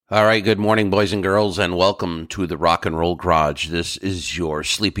All right, good morning, boys and girls, and welcome to the Rock and Roll Garage. This is your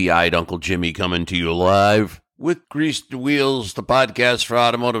sleepy-eyed Uncle Jimmy coming to you live with Greased Wheels, the podcast for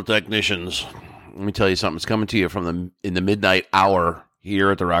automotive technicians. Let me tell you something. It's coming to you from in the midnight hour here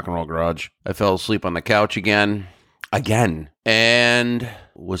at the Rock and Roll Garage. I fell asleep on the couch again, and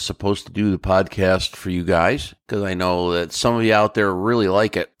was supposed to do the podcast for you guys because I know that some of you out there really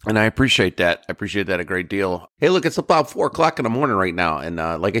like it, and I appreciate that. I appreciate that a great deal. Hey, look, it's about 4 o'clock in the morning right now, and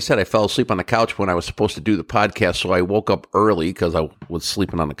like I said, I fell asleep on the couch when I was supposed to do the podcast, so I woke up early because I was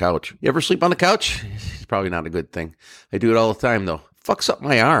sleeping on the couch. You ever sleep on the couch? It's probably not a good thing. I do it all the time, though. Fucks up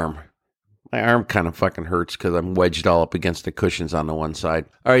my arm. My arm kind of fucking hurts because I'm wedged all up against the cushions on the one side.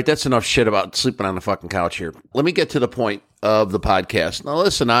 All right, that's enough shit about sleeping on the fucking couch here. Let me get to the point of the podcast. Now,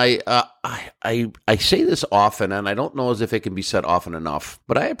 listen, I say this often, and I don't know as if it can be said often enough,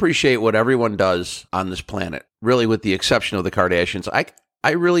 but I appreciate what everyone does on this planet, really with the exception of the Kardashians.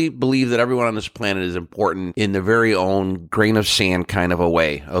 I really believe that everyone on this planet is important in their very own grain of sand kind of a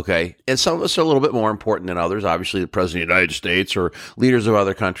way, okay? And some of us are a little bit more important than others. Obviously, the President of the United States or leaders of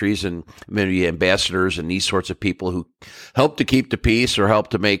other countries and maybe ambassadors and these sorts of people who help to keep the peace or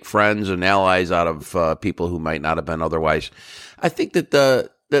help to make friends and allies out of people who might not have been otherwise. I think that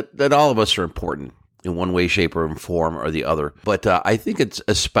that all of us are important in one way, shape, or form or the other. But I think it's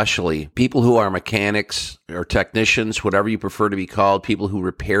especially people who are mechanics or technicians, whatever you prefer to be called, people who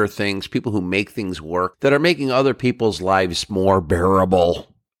repair things, people who make things work, that are making other people's lives more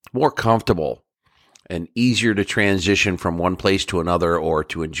bearable, more comfortable, and easier to transition from one place to another or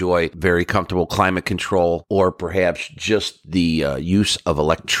to enjoy very comfortable climate control or perhaps just the use of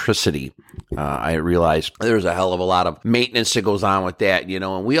electricity. I realize there's a hell of a lot of maintenance that goes on with that,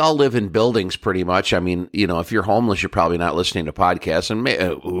 and we all live in buildings pretty much. I mean, if you're homeless, you're probably not listening to podcasts, and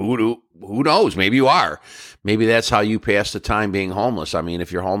who knows? Maybe you are. Maybe that's how you pass the time being homeless. I mean,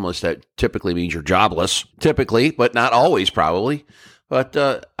 if you're homeless, that typically means you're jobless, typically, but not always probably. But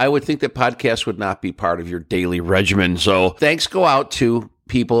I would think that podcasts would not be part of your daily regimen. So thanks go out to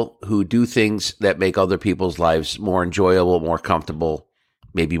people who do things that make other people's lives more enjoyable, more comfortable,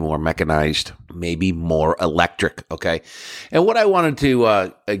 maybe more mechanized, maybe more electric, okay? And what I wanted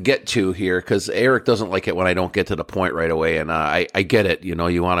to get to here, because Eric doesn't like it when I don't get to the point right away, and I get it. You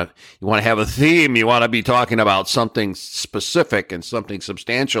want to have a theme. You want to be talking about something specific and something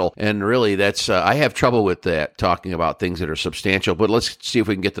substantial, and really that's I have trouble with that, talking about things that are substantial, but let's see if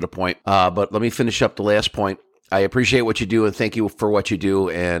we can get to the point. But let me finish up the last point. I appreciate what you do and thank you for what you do,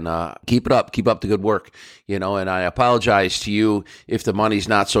 and keep it up. Keep up the good work, and I apologize to you if the money's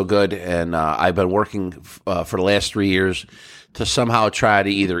not so good, and I've been working for the last 3 years to somehow try to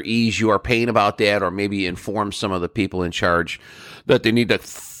either ease your pain about that or maybe inform some of the people in charge that they need to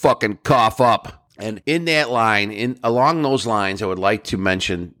fucking cough up. And in that line, along those lines, I would like to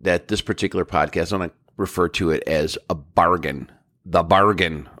mention that this particular podcast, I'm going to refer to it as a bargain. The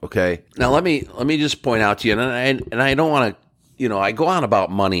bargain, okay? Now, let me just point out to you, and I don't want to, I go on about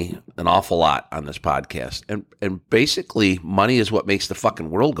money an awful lot on this podcast, and basically, money is what makes the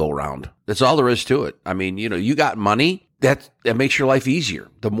fucking world go round. That's all there is to it. I mean, you got money, that makes your life easier.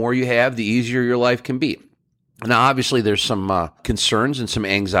 The more you have, the easier your life can be. Now, obviously, there's some concerns and some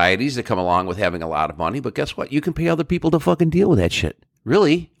anxieties that come along with having a lot of money, but guess what? You can pay other people to fucking deal with that shit.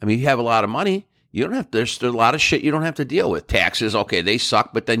 Really? I mean, you have a lot of money. You don't have. There's a lot of shit you don't have to deal with. Taxes, okay, they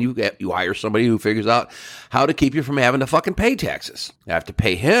suck, but then you hire somebody who figures out how to keep you from having to fucking pay taxes. You have to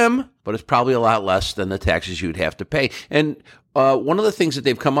pay him, but it's probably a lot less than the taxes you'd have to pay. And one of the things that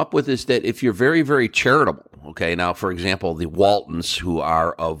they've come up with is that if you're very, very charitable, okay, now, for example, the Waltons, who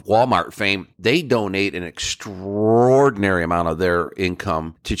are of Walmart fame, they donate an extraordinary amount of their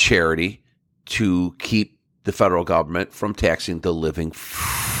income to charity to keep the federal government from taxing the living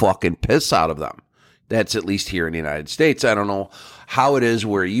fucking piss out of them. That's at least here in the United States. I don't know how it is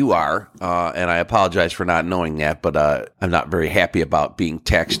where you are, and I apologize for not knowing that, but I'm not very happy about being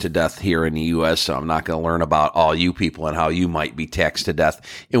taxed to death here in the U.S., so I'm not going to learn about all you people and how you might be taxed to death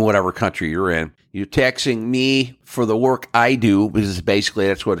in whatever country you're in. You're taxing me for the work I do, because basically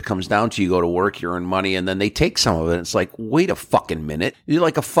that's what it comes down to. You go to work, you earn money, and then they take some of it. It's like, wait a fucking minute. You're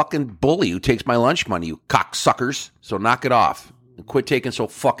like a fucking bully who takes my lunch money, you cocksuckers. So knock it off. And quit taking so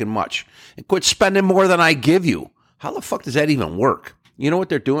fucking much. And quit spending more than I give you. How the fuck does that even work? You know what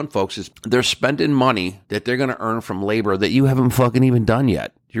they're doing, folks, is they're spending money that they're going to earn from labor that you haven't fucking even done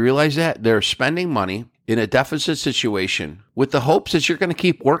yet. Do you realize that? They're spending money in a deficit situation with the hopes that you're going to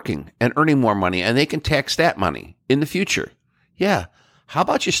keep working and earning more money, and they can tax that money in the future. Yeah. How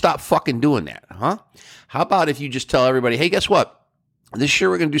about you stop fucking doing that, huh? How about if you just tell everybody, hey, guess what? This year,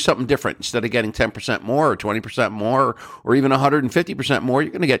 we're going to do something different. Instead of getting 10% more or 20% more or even 150% more,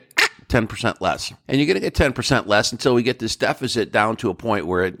 you're going to get 10% less. And you're going to get 10% less until we get this deficit down to a point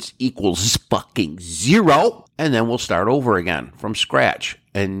where it equals fucking zero. And then we'll start over again from scratch.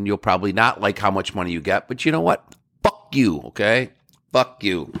 And you'll probably not like how much money you get, but you know what? Fuck you, okay? Fuck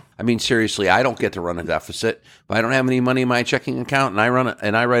you. I mean, seriously, I don't get to run a deficit. If I don't have any money in my checking account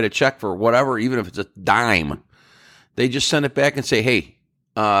and I write a check for whatever, even if it's a dime, they just send it back and say, hey,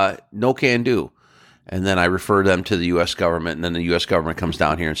 no can do. And then I refer them to the U.S. government, and then the U.S. government comes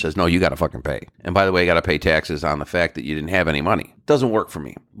down here and says, no, you got to fucking pay. And by the way, you got to pay taxes on the fact that you didn't have any money. It doesn't work for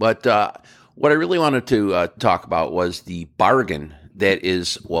me. But what I really wanted to talk about was the bargain that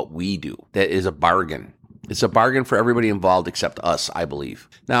is what we do. That is a bargain. It's a bargain for everybody involved except us, I believe.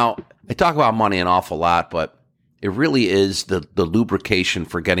 Now, I talk about money an awful lot, but it really is the lubrication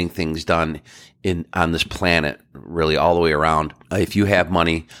for getting things done on this planet, really all the way around. If you have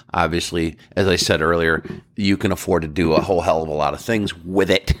money, obviously, as I said earlier, you can afford to do a whole hell of a lot of things with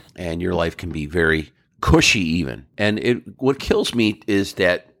it, and your life can be very cushy even. And what kills me is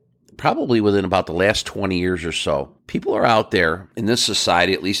that probably within about the last 20 years or so, people are out there in this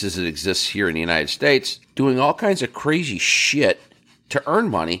society, at least as it exists here in the United States, doing all kinds of crazy shit to earn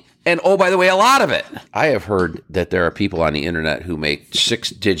money. And oh, by the way, a lot of it. I have heard that there are people on the internet who make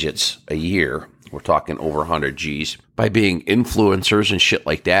 6 digits a year. We're talking over 100 G's by being influencers and shit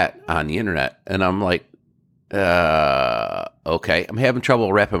like that on the internet. And I'm like, okay. I'm having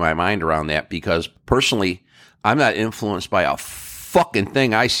trouble wrapping my mind around that because personally, I'm not influenced by a fucking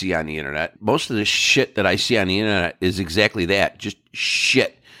thing I see on the internet. Most of the shit that I see on the internet is exactly that, just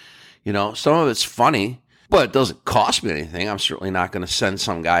shit. You know, some of it's funny, but it doesn't cost me anything. I'm certainly not going to send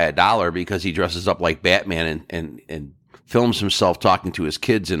some guy $1 because he dresses up like Batman and films himself talking to his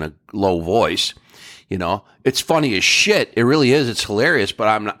kids in a low voice. You know, it's funny as shit. It really is. It's hilarious, but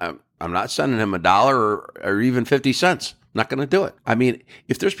I'm not sending him $1 or even 50 cents. I'm not going to do it. I mean,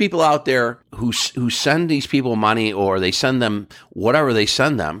 if there's people out there who send these people money or they send them whatever they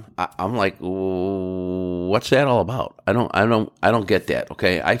send them, I'm like, what's that all about? I don't get that.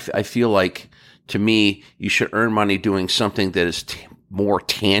 Okay. I feel like, to me, you should earn money doing something that is more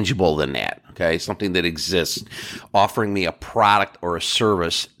tangible than that, okay? Something that exists, offering me a product or a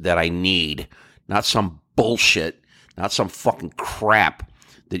service that I need, not some bullshit, not some fucking crap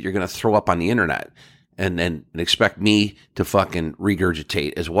that you're going to throw up on the internet and expect me to fucking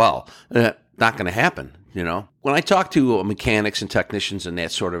regurgitate as well. Not going to happen, you know? When I talk to mechanics and technicians and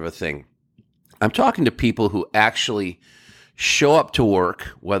that sort of a thing, I'm talking to people who actually show up to work,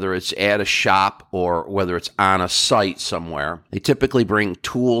 whether it's at a shop or whether it's on a site somewhere. They typically bring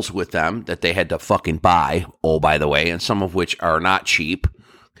tools with them that they had to fucking buy, oh, by the way, and some of which are not cheap,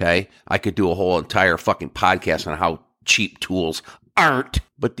 okay? I could do a whole entire fucking podcast on how cheap tools aren't.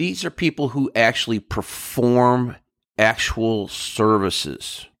 But these are people who actually perform actual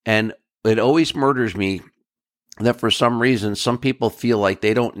services. And it always murders me that for some reason, some people feel like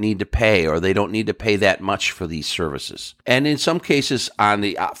they don't need to pay or they don't need to pay that much for these services. And in some cases, on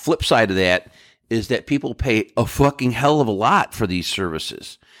the flip side of that, is that people pay a fucking hell of a lot for these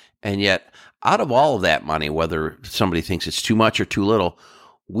services. And yet, out of all of that money, whether somebody thinks it's too much or too little,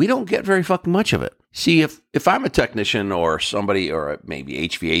 we don't get very fucking much of it. See, if I'm a technician or somebody or maybe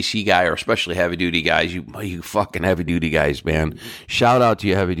HVAC guy or especially heavy-duty guys, you fucking heavy-duty guys, man. Shout out to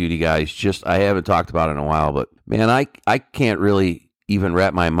you heavy-duty guys. I haven't talked about it in a while, but, man, I can't really even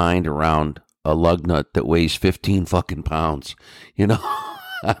wrap my mind around a lug nut that weighs 15 fucking pounds, you know?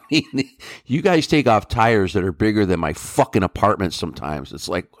 I mean, you guys take off tires that are bigger than my fucking apartment sometimes. It's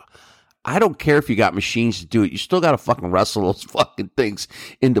like, I don't care if you got machines to do it. You still got to fucking wrestle those fucking things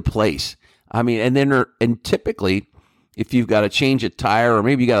into place. I mean, and typically, if you've got to change a tire or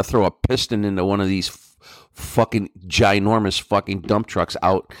maybe you got to throw a piston into one of these fucking ginormous fucking dump trucks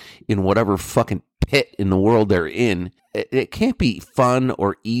out in whatever fucking pit in the world they're in, it can't be fun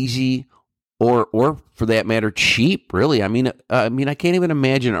or easy or for that matter, cheap, really. I mean, I can't even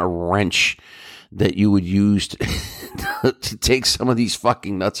imagine a wrench that you would use to take some of these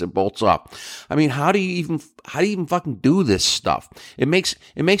fucking nuts and bolts off. I mean, how do you even fucking do this stuff? It makes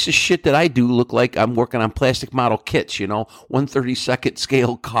the shit that I do look like I'm working on plastic model kits, you know, 1/32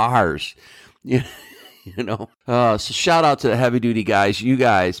 scale cars, you know. So shout out to the heavy duty guys. You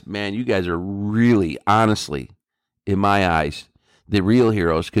guys, man, you guys are really, honestly, in my eyes, the real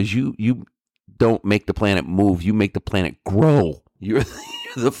heroes because you don't make the planet move. You make the planet grow. You're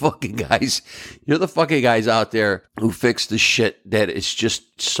You're the fucking guys out there who fix the shit that is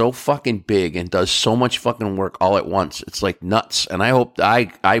just so fucking big and does so much fucking work all at once. It's like nuts. And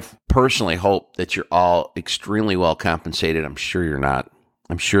I personally hope that you're all extremely well compensated. I'm sure you're not.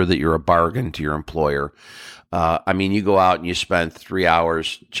 I'm sure that you're a bargain to your employer. I mean, you go out and you spend 3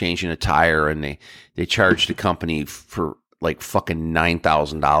 hours changing a tire, and they charge the company for like fucking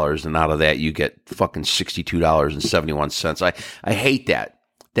 $9,000, and out of that you get fucking $62.71. I hate that.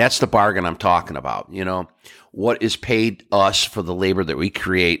 That's the bargain I'm talking about. You know, what is paid us for the labor that we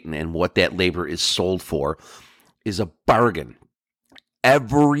create and what that labor is sold for is a bargain.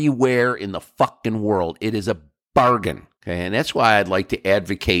 Everywhere in the fucking world, it is a bargain. Okay, and that's why I'd like to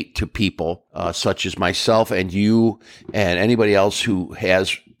advocate to people such as myself and you and anybody else who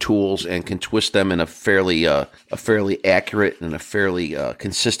has tools and can twist them in a fairly accurate and a fairly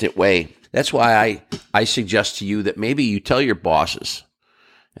consistent way. That's why I suggest to you that maybe you tell your bosses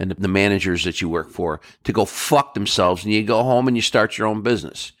and the managers that you work for to go fuck themselves, and you go home and you start your own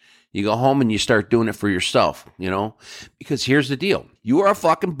business. You go home and you start doing it for yourself, you know, because here's the deal. You are a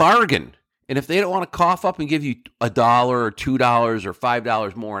fucking bargain. And if they don't want to cough up and give you $1 or $2 or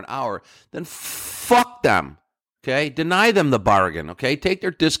 $5 more an hour, then fuck them, okay? Deny them the bargain, okay? Take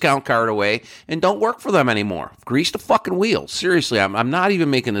their discount card away and don't work for them anymore. Grease the fucking wheels. Seriously, I'm not even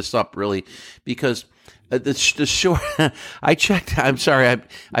making this up, really, because the short. I checked. I'm sorry.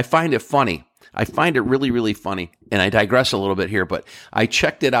 I find it funny. I find it really, really funny. And I digress a little bit here, but I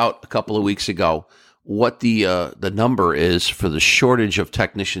checked it out a couple of weeks ago, what the number is for the shortage of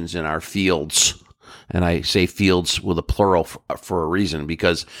technicians in our fields. And I say fields with a plural for a reason,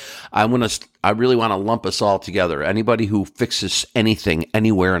 because I really want to lump us all together. Anybody who fixes anything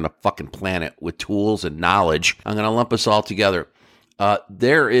anywhere on the fucking planet with tools and knowledge, I'm going to lump us all together.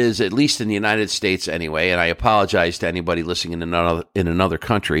 There is, at least in the United States anyway, and I apologize to anybody listening in another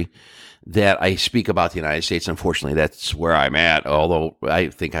country that I speak about the United States. Unfortunately, that's where I'm at, although I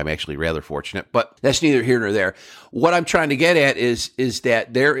think I'm actually rather fortunate. But that's neither here nor there. What I'm trying to get at is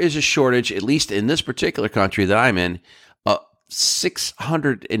that there is a shortage, at least in this particular country that I'm in,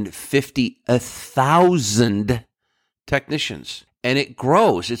 650,000 technicians. And it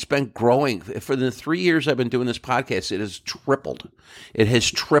grows. It's been growing. For the 3 years I've been doing this podcast, it has tripled. It has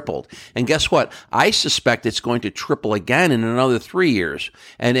tripled. And guess what? I suspect it's going to triple again in another 3 years.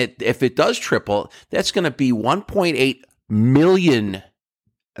 And if it does triple, that's going to be 1.8 million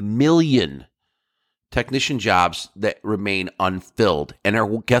technician jobs that remain unfilled, and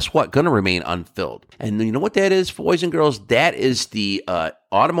are, guess what, going to remain unfilled. And you know what that is, boys and girls? That is the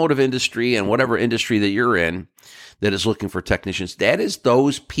automotive industry and whatever industry that you're in that is looking for technicians. That is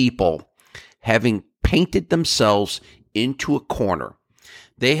those people having painted themselves into a corner.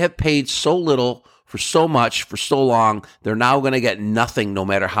 They have paid so little for so much for so long, they're now going to get nothing no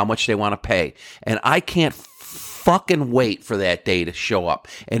matter how much they want to pay. And I can't fucking wait for that day to show up.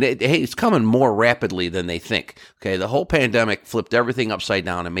 And it's coming more rapidly than they think. Okay, the whole pandemic flipped everything upside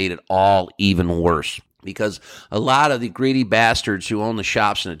down and made it all even worse, because a lot of the greedy bastards who own the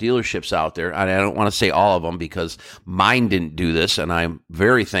shops and the dealerships out there, and I don't want to say all of them because mine didn't do this, and I'm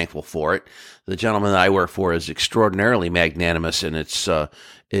very thankful for it. The gentleman that I work for is extraordinarily magnanimous, and it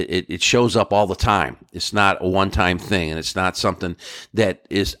shows up all the time. It's not a one-time thing, and it's not something that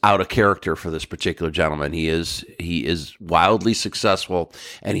is out of character for this particular gentleman. He is wildly successful,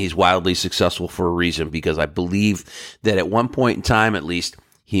 and he's wildly successful for a reason, because I believe that at one point in time, at least,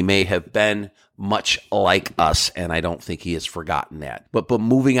 he may have been much like us, and I don't think he has forgotten that. But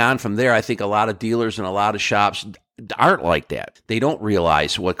moving on from there, I think a lot of dealers and a lot of shops aren't like that. They don't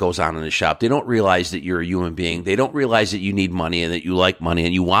realize what goes on in the shop. They don't realize that you're a human being. They don't realize that you need money and that you like money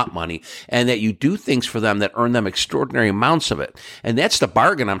and you want money and that you do things for them that earn them extraordinary amounts of it. And that's the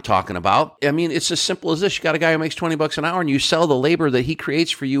bargain I'm talking about. I mean, it's as simple as this. You got a guy who makes $20 an hour and you sell the labor that he creates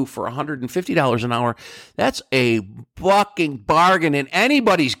for you for $150 an hour. That's a fucking bargain in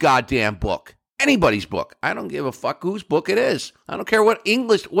anybody's goddamn book. Anybody's book. I don't give a fuck whose book it is. I don't care what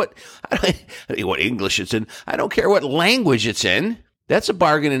English it's in. I don't care what language it's in. That's a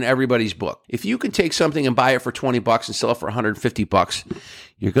bargain in everybody's book. If you can take something and buy it for $20 and sell it for $150,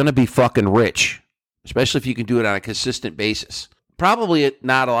 you're going to be fucking rich, especially if you can do it on a consistent basis. Probably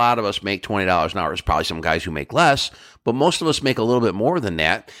not a lot of us make $20 an hour. There's probably some guys who make less, but most of us make a little bit more than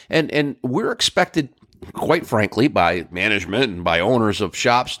that. And we're expected, quite frankly, by management and by owners of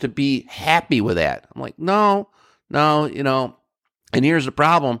shops to be happy with that. I'm like, no, and here's the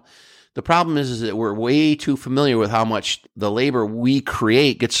problem. The problem is that we're way too familiar with how much the labor we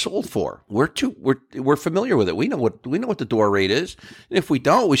create gets sold for. We're familiar with it. We know what the door rate is. And if we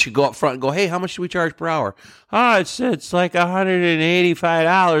don't, we should go up front and go, hey, how much do we charge per hour? It's like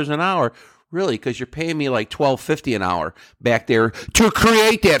 $185 an hour. Really? Because you're paying me like $12.50 an hour back there to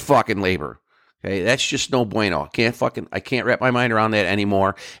create that fucking labor. Okay, that's just no bueno. I can't wrap my mind around that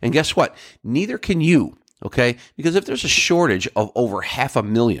anymore. And guess what? Neither can you. Okay, because if there's a shortage of over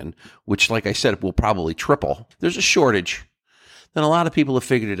 500,000, which, like I said, will probably triple, there's a shortage, then a lot of people have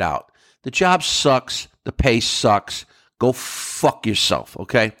figured it out. The job sucks. The pay sucks. Go fuck yourself,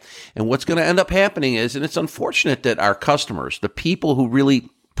 okay? And what's going to end up happening is, and it's unfortunate that our customers, the people who really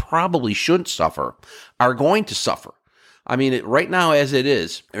probably shouldn't suffer, are going to suffer. I mean, right now as it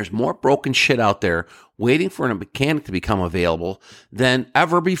is, there's more broken shit out there waiting for a mechanic to become available than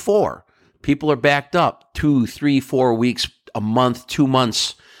ever before. People are backed up 2, 3, 4 weeks, a month, 2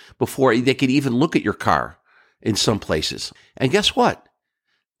 months before they could even look at your car in some places. And guess what?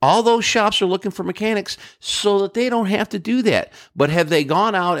 All those shops are looking for mechanics so that they don't have to do that. But have they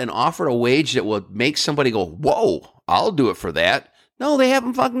gone out and offered a wage that would make somebody go, whoa, I'll do it for that? No, they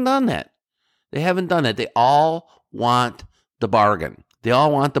haven't fucking done that. They haven't done that. They all want the bargain. They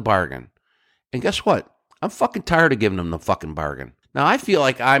all want the bargain. And guess what? I'm fucking tired of giving them the fucking bargain. Now, I feel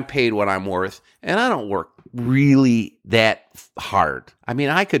like I'm paid what I'm worth, and I don't work really that hard. I mean,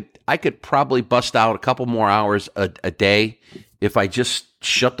 I could probably bust out a couple more hours a day if I just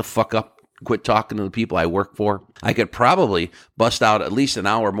shut the fuck up, quit talking to the people I work for. I could probably bust out at least an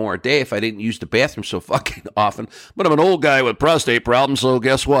hour more a day if I didn't use the bathroom so fucking often. But I'm an old guy with prostate problems, so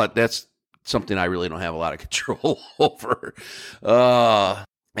guess what? That's something I really don't have a lot of control over.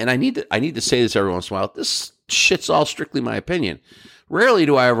 And I need to say this every once in a while. This shit's all strictly my opinion. Rarely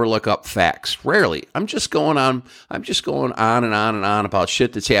do I ever look up facts. Rarely. I'm just going on and on about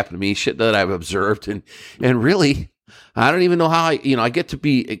shit that's happened to me, shit that I've observed, and really, I don't even know how I get to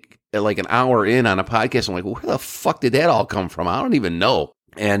be like an hour in on a podcast. I'm like, where the fuck did that all come from? I don't even know.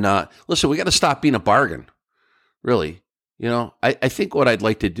 And listen, we got to stop being a bargain. Really, I think what I'd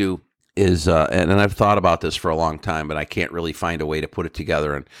like to do is, and I've thought about this for a long time, but I can't really find a way to put it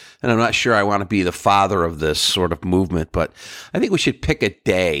together. And I'm not sure I want to be the father of this sort of movement, but I think we should pick a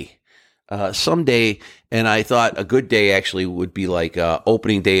day, someday. And I thought a good day actually would be like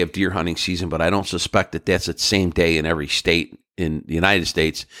opening day of deer hunting season, but I don't suspect that that's the same day in every state in the United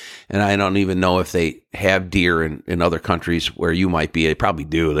States. And I don't even know if they have deer in other countries where you might be. They probably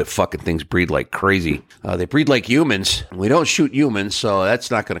do. The fucking things breed like crazy. They breed like humans. We don't shoot humans, so that's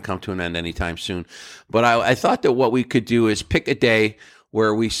not going to come to an end anytime soon. But I thought that what we could do is pick a day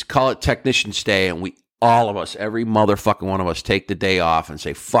where we call it Technician's Day, and all of us, every motherfucking one of us, take the day off and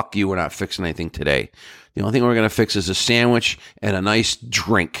say, fuck you, we're not fixing anything today. The only thing we're going to fix is a sandwich and a nice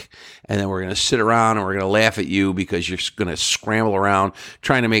drink. And then we're going to sit around and we're going to laugh at you because you're going to scramble around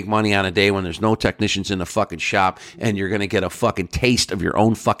trying to make money on a day when there's no technicians in the fucking shop, and you're going to get a fucking taste of your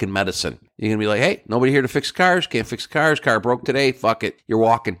own fucking medicine. You're going to be like, hey, nobody here to fix cars. Can't fix cars. Car broke today. Fuck it. You're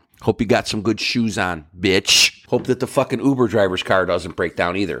walking. Hope you got some good shoes on, bitch. Hope that the fucking Uber driver's car doesn't break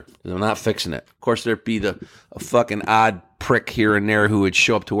down either. I'm not fixing it. Of course, there'd be a fucking odd prick here and there who would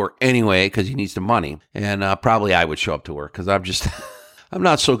show up to work anyway because he needs the money. And probably I would show up to work because I'm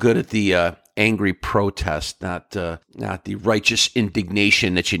not so good at the angry protest, not the righteous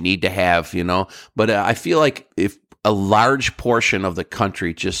indignation that you need to have, But I feel like if a large portion of the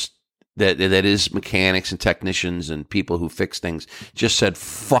country just that is mechanics and technicians and people who fix things just said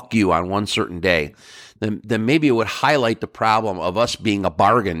fuck you on one certain day, then maybe it would highlight the problem of us being a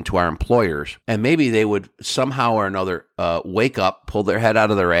bargain to our employers. And maybe they would somehow or another wake up, pull their head out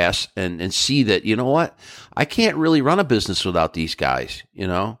of their ass and see that, you know what, I can't really run a business without these guys,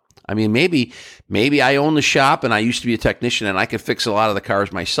 I mean, maybe I own the shop and I used to be a technician and I could fix a lot of the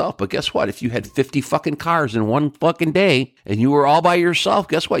cars myself. But guess what? If you had 50 fucking cars in one fucking day and you were all by yourself,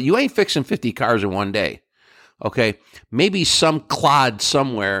 guess what? You ain't fixing 50 cars in one day. Okay? Maybe some clod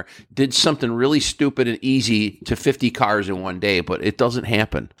somewhere did something really stupid and easy to 50 cars in one day, but it doesn't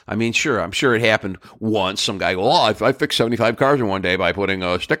happen. I mean, sure, I'm sure it happened once. Some guy go, I fixed 75 cars in one day by putting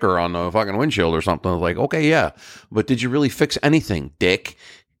a sticker on the fucking windshield or something. I was like, okay, yeah. But did you really fix anything, dick?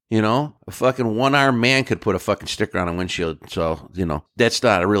 A fucking one-armed man could put a fucking sticker on a windshield. So, that's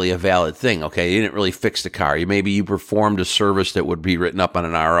not really a valid thing, okay? You didn't really fix the car. Maybe you performed a service that would be written up on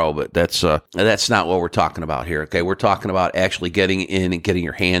an RO, but that's not what we're talking about here, okay? We're talking about actually getting in and getting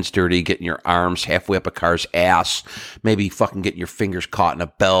your hands dirty, getting your arms halfway up a car's ass, maybe fucking getting your fingers caught in a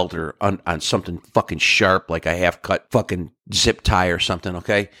belt or on something fucking sharp like a half-cut fucking zip tie or something,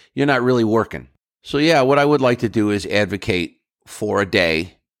 okay? You're not really working. So, yeah, what I would like to do is advocate for a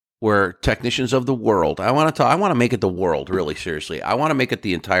day where technicians of the world, I want to make it the world, really seriously. I want to make it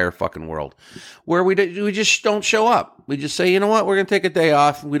the entire fucking world, where we just don't show up. We just say, you know what, we're going to take a day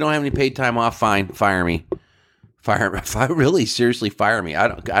off. We don't have any paid time off. Fine, fire me. Really seriously fire me. I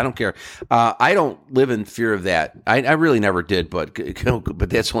don't care. I don't live in fear of that. I really never did, but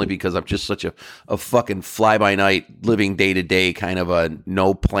that's only because I'm just such a fucking fly by night, living day to day kind of a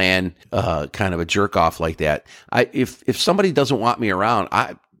no plan, kind of a jerk off like that. If somebody doesn't want me around,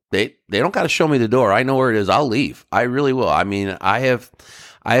 they don't got to show me the door. I know where it is. I'll leave. I really will. I mean, I have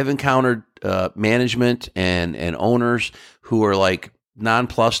encountered management and owners who are like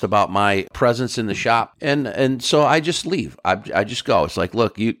nonplussed about my presence in the shop, and so I just leave. I just go. It's like,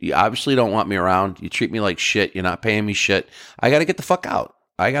 look, you obviously don't want me around. You treat me like shit. You're not paying me shit. I got to get the fuck out.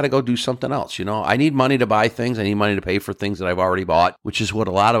 I got to go do something else. You know, I need money to buy things. I need money to pay for things that I've already bought, which is what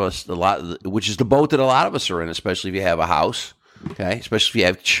which is the boat that a lot of us are in, especially if you have a house. Okay, especially if you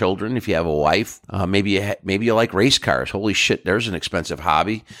have children, if you have a wife, maybe you like race cars. Holy shit, there's an expensive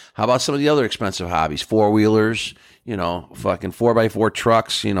hobby. How about some of the other expensive hobbies? 4-wheelers, you know, fucking 4x4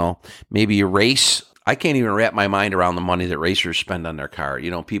 trucks, you know, maybe you race. I can't even wrap my mind around the money that racers spend on their car.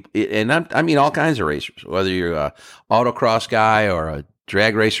 You know, people, and I mean all kinds of racers, whether you're a autocross guy or a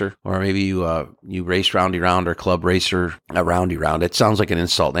drag racer, or maybe you race roundy round or club racer, a roundy round. It sounds like an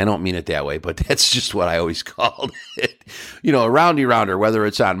insult. I don't mean it that way, but that's just what I always called it. You know, a roundy rounder, whether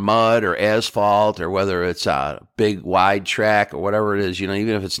it's on mud or asphalt or whether it's a big wide track or whatever it is, you know,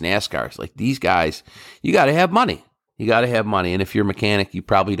 even if it's NASCAR, it's like these guys, you got to have money. You got to have money. And if you're a mechanic, you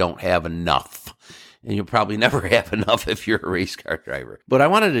probably don't have enough. And you'll probably never have enough if you're a race car driver. But I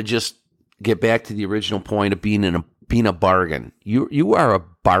wanted to just get back to the original point of being a bargain. You are a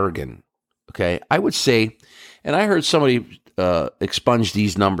bargain. Okay. I would say, and I heard somebody expunge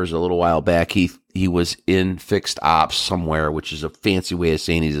these numbers a little while back. He was in fixed ops somewhere, which is a fancy way of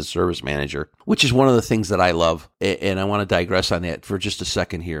saying he's a service manager, which is one of the things that I love. And I want to digress on that for just a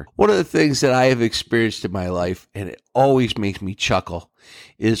second here. One of the things that I have experienced in my life, and it always makes me chuckle,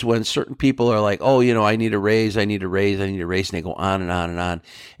 is when certain people are like, oh, you know, I need a raise, I need a raise, I need a raise. And they go on and on and on.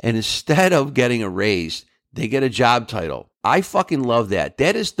 And instead of getting a raise, they get a job title. I fucking love that.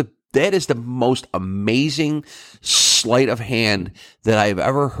 That is the most amazing sleight of hand that I've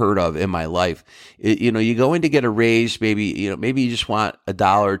ever heard of in my life. You know, you go in to get a raise, maybe you just want $1,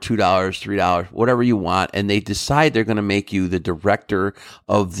 $2, $3, whatever you want, and they decide they're going to make you the director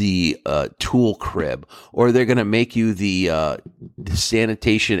of the tool crib, or they're going to make you the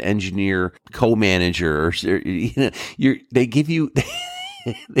sanitation engineer co-manager, or you know, they give you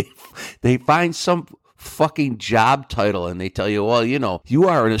they find some fucking job title and they tell you, well, you know, you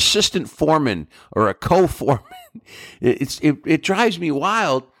are an assistant foreman or a co-foreman. It drives me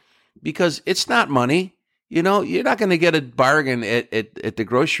wild because it's not money. You know, you're not going to get a bargain at the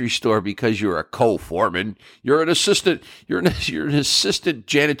grocery store because you're a co-foreman. You're an assistant. You're an assistant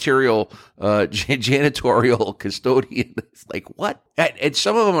janitorial custodian. It's like, what? And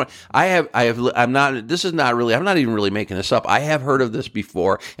some of them I'm not even really making this up. I have heard of this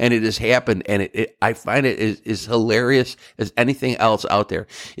before, and it has happened, and I find it is hilarious as anything else out there.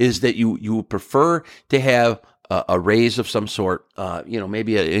 Is that you would prefer to have a raise of some sort, you know,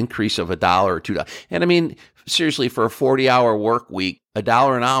 maybe an increase of $1 or $2. And I mean, seriously, for a 40-hour work week,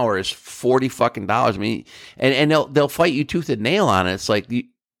 $1 an hour is $40 fucking dollars. I mean, and they'll fight you tooth and nail on it. It's like,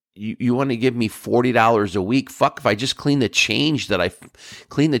 you want to give me $40 a week? Fuck, if I just clean the change out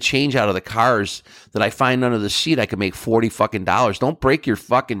of the cars that I find under the seat, I could make $40 fucking dollars. Don't break your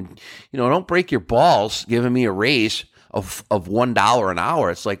fucking, you know, don't break your balls giving me a raise of $1 an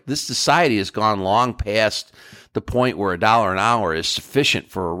hour. It's like this society has gone long past the point where $1 an hour is sufficient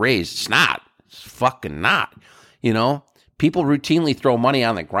for a raise. It's not. It's fucking not. You know, people routinely throw money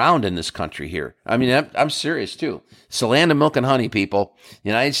on the ground in this country here. I mean, I'm serious too. It's the land of milk and honey, people.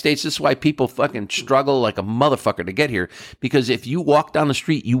 United States, this is why people fucking struggle like a motherfucker to get here. Because if you walk down the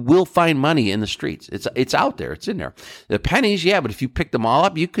street, you will find money in the streets. It's out there. It's in there. The pennies, yeah, but if you pick them all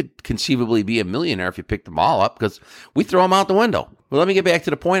up, you could conceivably be a millionaire if you picked them all up because we throw them out the window. Well, let me get back to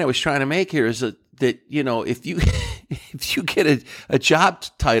the point I was trying to make here is that you know, if you get a job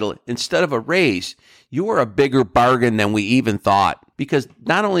title instead of a raise, you are a bigger bargain than we even thought. Because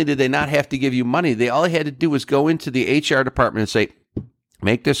not only did they not have to give you money, all they had to do was go into the HR department and say,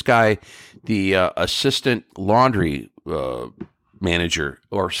 make this guy the assistant laundry manager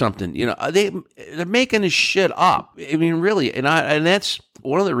or something. They're making this shit up. I mean, really, and that's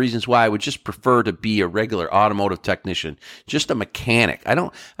one of the reasons why I would just prefer to be a regular automotive technician, just a mechanic. I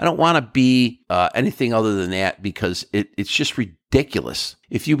don't want to be anything other than that, because it's just ridiculous.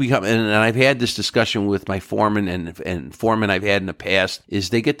 If you become, and I've had this discussion with my foreman and foremen I've had in the past, is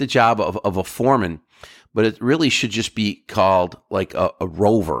they get the job of a foreman, but it really should just be called like a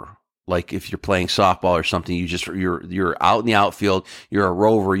rover. Like if you're playing softball or something, you're out in the outfield, you're a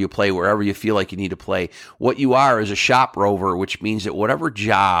rover, you play wherever you feel like you need to play. What you are is a shop rover, which means that whatever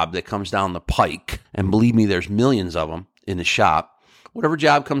job that comes down the pike, and believe me, there's millions of them in the shop, whatever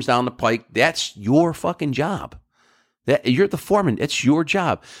job comes down the pike, that's your fucking job. That you're the foreman, it's your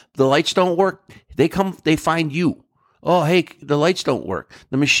job. The lights don't work, they find you. Oh, hey, the lights don't work.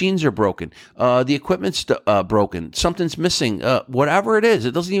 The machines are broken. The equipment's broken. Something's missing. Whatever it is,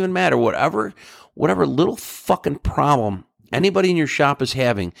 it doesn't even matter. Whatever little fucking problem anybody in your shop is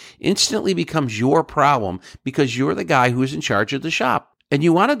having instantly becomes your problem, because you're the guy who is in charge of the shop. And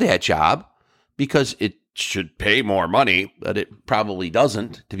you wanted that job because it should pay more money, but it probably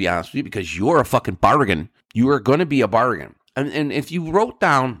doesn't, to be honest with you, because you're a fucking bargain. You are going to be a bargain. And if you wrote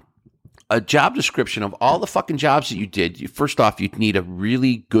down a job description of all the fucking jobs that you did, first off, you'd need a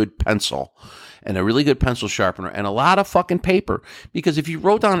really good pencil and a really good pencil sharpener and a lot of fucking paper. Because if you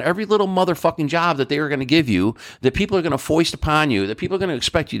wrote down every little motherfucking job that they were going to give you, that people are going to foist upon you, that people are going to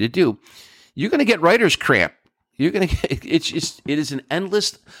expect you to do, you're going to get writer's cramp. You're going to get, it is an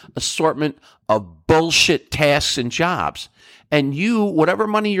endless assortment of bullshit tasks and jobs. And you, whatever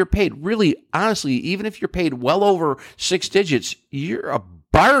money you're paid, really, honestly, even if you're paid well over 6 digits, you're a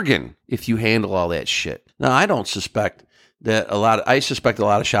bargain if you handle all that shit. Now, I suspect a lot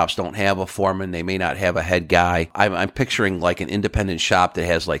of shops don't have a foreman. They may not have a head guy. I'm picturing like an independent shop that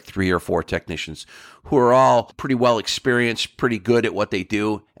has like 3 or 4 technicians who are all pretty well experienced, pretty good at what they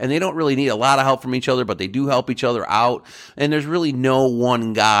do. And they don't really need a lot of help from each other, but they do help each other out. And there's really no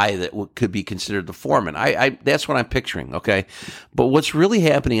one guy that could be considered the foreman. That's what I'm picturing, okay? But what's really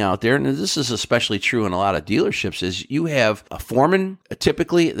happening out there, and this is especially true in a lot of dealerships, is you have a foreman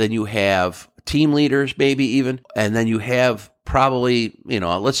typically, then you have team leaders, maybe even, and then you have probably,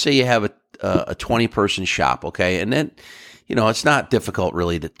 let's say you have a 20-person shop, okay? And then, it's not difficult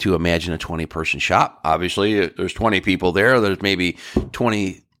really to imagine a 20-person shop. Obviously, there's 20 people there. There's maybe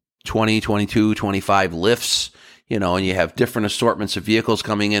 20, 22, 25 lifts, and you have different assortments of vehicles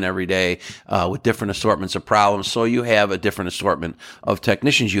coming in every day with different assortments of problems. So you have a different assortment of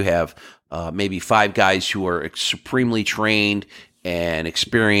technicians. You have maybe 5 guys who are supremely trained and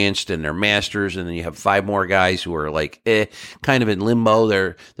experienced, and they're masters, and then you have 5 more guys who are like kind of in limbo.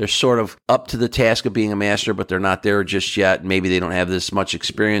 They're sort of up to the task of being a master, but they're not there just yet. Maybe they don't have this much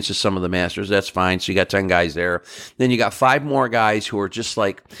experience as some of the masters. That's fine. So you got 10 guys there. Then you got 5 more guys who are just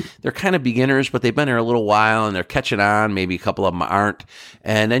like, they're kind of beginners, but they've been there a little while and they're catching on. Maybe a couple of them aren't.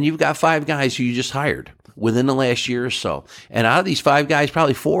 And then you've got 5 guys who you just hired within the last year or so. And out of these 5 guys,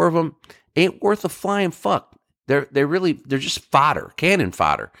 probably 4 of them ain't worth a flying fuck. They're just fodder, cannon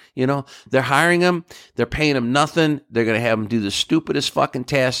fodder. They're hiring them. They're paying them nothing. They're going to have them do the stupidest fucking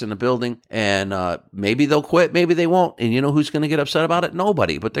tasks in the building. And maybe they'll quit. Maybe they won't. And you know who's going to get upset about it?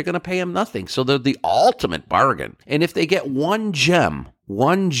 Nobody. But they're going to pay them nothing. So they're the ultimate bargain. And if they get one gem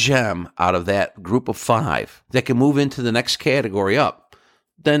out of that group of 5 that can move into the next category up,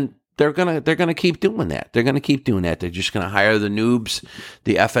 then they're gonna keep doing that. They're gonna keep doing that. They're just gonna hire the noobs,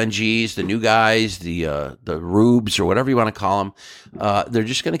 the FNGs, the new guys, the rubes, or whatever you want to call them. They're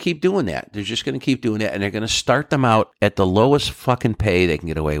just gonna keep doing that. They're just gonna keep doing that, and they're gonna start them out at the lowest fucking pay they can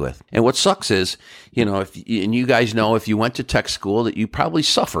get away with. And what sucks is, and you guys know, if you went to tech school, that you probably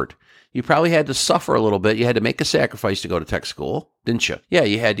suffered. You probably had to suffer a little bit. You had to make a sacrifice to go to tech school, didn't you? Yeah,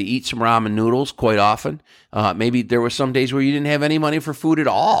 you had to eat some ramen noodles quite often. Maybe there were some days where you didn't have any money for food at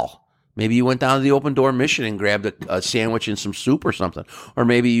all. Maybe you went down to the Open Door Mission and grabbed a sandwich and some soup or something. Or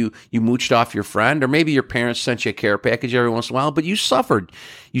maybe you mooched off your friend. Or maybe your parents sent you a care package every once in a while. But you suffered.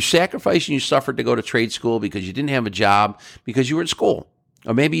 You sacrificed and you suffered to go to trade school because you didn't have a job because you were in school.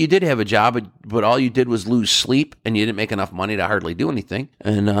 Or maybe you did have a job, but all you did was lose sleep and you didn't make enough money to hardly do anything.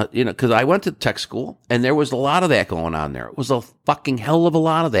 And, because I went to tech school and there was a lot of that going on there. It was a fucking hell of a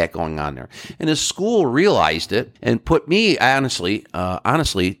lot of that going on there. And the school realized it and put me, honestly,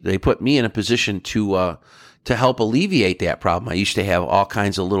 they put me in a position to to help alleviate that problem, I used to have all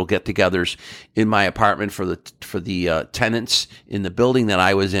kinds of little get-togethers in my apartment for the tenants in the building that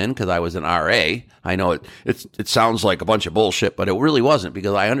I was in, because I was an RA. I know it sounds like a bunch of bullshit, but it really wasn't,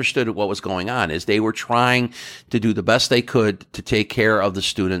 because I understood what was going on. Is they were trying to do the best they could to take care of the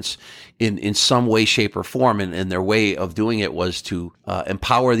students in some way, shape, or form, and their way of doing it was to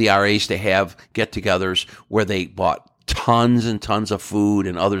empower the RAs to have get-togethers where they bought tons and tons of food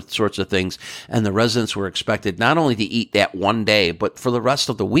and other sorts of things, and the residents were expected not only to eat that one day, but for the rest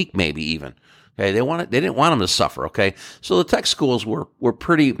of the week, maybe even. Okay, they didn't want them to suffer. Okay, so the tech schools were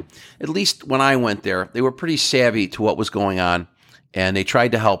pretty, at least when I went there, they were pretty savvy to what was going on, and they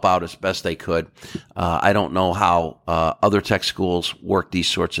tried to help out as best they could. I don't know how other tech schools work these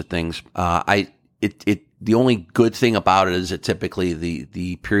sorts of things. The only good thing about it is that typically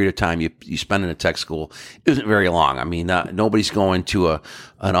the period of time you spend in a tech school isn't very long. I mean, nobody's going to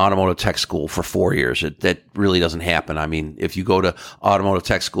an automotive tech school for 4 years. That really doesn't happen. I mean, if you go to automotive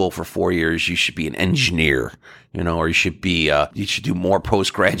tech school for 4 years, you should be an engineer, or you should do more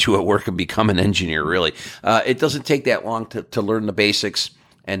postgraduate work and become an engineer, really. It doesn't take that long to learn the basics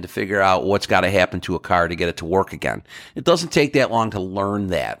and to figure out what's got to happen to a car to get it to work again. It doesn't take that long to learn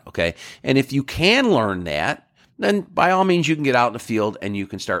that, okay? And if you can learn that, then by all means you can get out in the field and you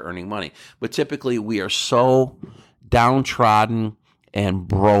can start earning money. But typically we are so downtrodden and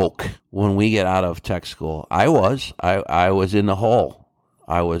broke when we get out of tech school. I was in the hole.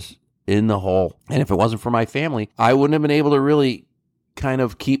 I was in the hole. And if it wasn't for my family, I wouldn't have been able to really kind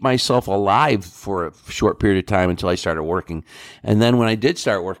of keep myself alive for a short period of time until I started working. And then when I did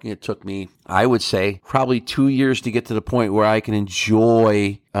start working, it took me, I would say, probably 2 years to get to the point where I can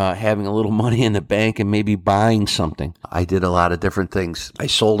enjoy having a little money in the bank and maybe buying something. I did a lot of different things. I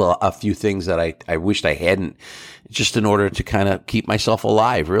sold a few things that I wished I hadn't, just in order to kind of keep myself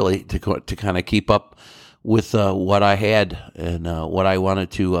alive, really, to kind of keep up with what I had and what I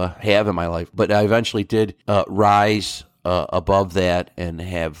wanted to have in my life. But I eventually did rise above that and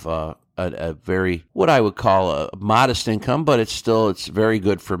have a very, what I would call a modest income, but it's very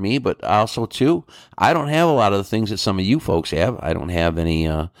good for me. But also too, I don't have a lot of the things that some of you folks have. I don't have any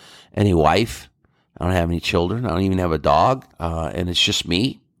wife. I don't have any children. I don't even have a dog. And it's just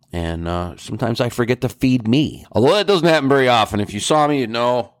me. And sometimes I forget to feed me. Although that doesn't happen very often. If you saw me, you'd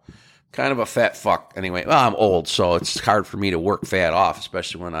know. Kind of a fat fuck. Anyway, well, I'm old, so it's hard for me to work fat off,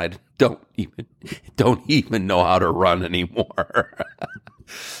 especially when I don't even know how to run anymore.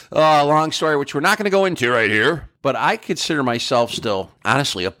 Long story, which we're not going to go into right here, but I consider myself still,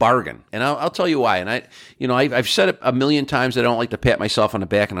 honestly, a bargain. And I'll tell you why. And I've said it a million times. I don't like to pat myself on the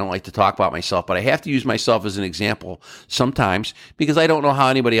back and I don't like to talk about myself, but I have to use myself as an example sometimes because I don't know how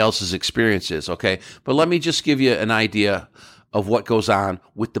anybody else's experience is, okay? But let me just give you an idea of what goes on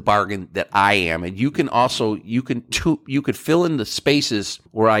with the bargain that I am. And you can fill in the spaces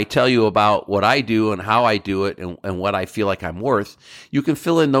where I tell you about what I do and how I do it and what I feel like I'm worth. You can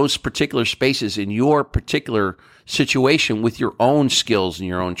fill in those particular spaces in your particular situation with your own skills and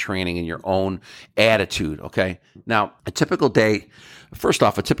your own training and your own attitude, okay? Now, a typical day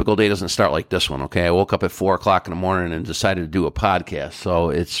doesn't start like this one, okay? I woke up at 4 o'clock in the morning and decided to do a podcast.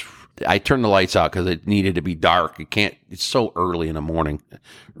 So I turned the lights out because it needed to be dark. It's so early in the morning.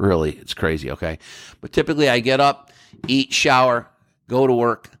 Really, it's crazy, okay? But typically I get up, eat, shower, go to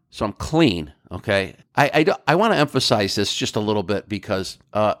work, so I'm clean, okay? I want to emphasize this just a little bit because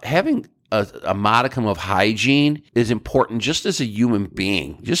having a modicum of hygiene is important just as a human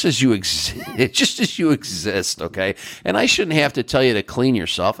being, just as you exist, okay? And I shouldn't have to tell you to clean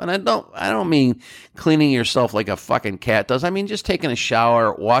yourself. And I don't mean cleaning yourself like a fucking cat does. I mean just taking a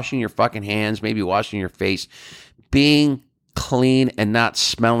shower, washing your fucking hands, maybe washing your face, being clean and not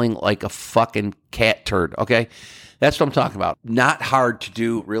smelling like a fucking cat turd, okay? That's what I'm talking about. Not hard to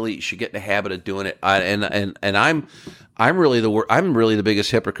do, really. You should get in the habit of doing it. And I'm really the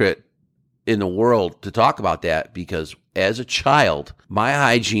biggest hypocrite in the world to talk about that because as a child, my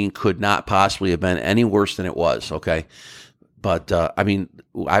hygiene could not possibly have been any worse than it was, okay? But,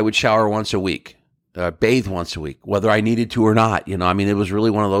 I would shower once a week, bathe once a week, whether I needed to or not, it was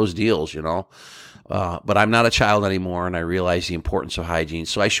really one of those deals, but I'm not a child anymore, and I realize the importance of hygiene.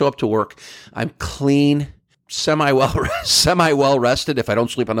 So I show up to work, I'm clean, semi-well rested if I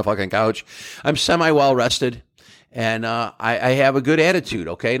don't sleep on the fucking couch. I'm semi-well rested. And I have a good attitude,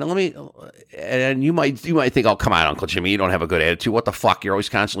 okay? Now and you might think, oh, come on, Uncle Jimmy, you don't have a good attitude. What the fuck? You're always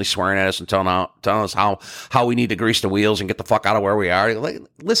constantly swearing at us and telling us how we need to grease the wheels and get the fuck out of where we are. Like,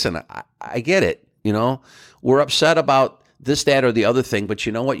 listen, I get it, We're upset about this, that, or the other thing, but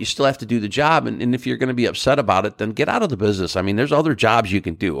you know what? You still have to do the job. And if you're going to be upset about it, then get out of the business. I mean, there's other jobs you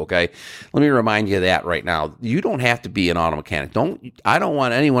can do, okay? Let me remind you of that right now. You don't have to be an auto mechanic. I don't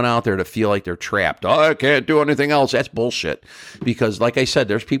want anyone out there to feel like they're trapped. Oh, I can't do anything else. That's bullshit. Because like I said,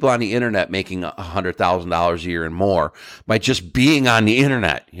 there's people on the internet making $100,000 a year and more by just being on the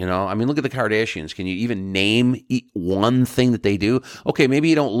internet, you know? I mean, look at the Kardashians. Can you even name one thing that they do? Okay, maybe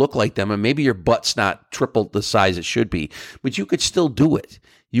you don't look like them, and maybe your butt's not triple the size it should be, but you could still do it.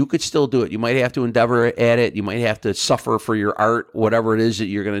 You could still do it. You might have to endeavor at it. You might have to suffer for your art, whatever it is that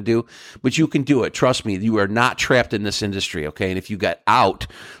you're going to do, but you can do it. Trust me, you are not trapped in this industry, okay? And if you get out,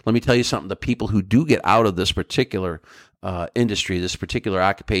 let me tell you something. The people who do get out of this particular industry, this particular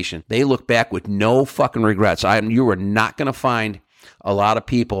occupation, they look back with no fucking regrets. You are not going to find a lot of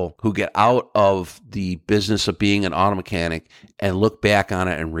people who get out of the business of being an auto mechanic and look back on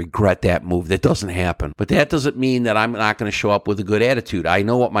it and regret that move. That doesn't happen. But that doesn't mean that I'm not going to show up with a good attitude. I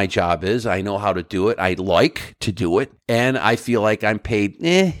know what my job is. I know how to do it. I like to do it. And I feel like I'm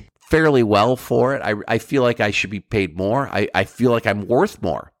paid fairly well for it. I feel like I should be paid more. I feel like I'm worth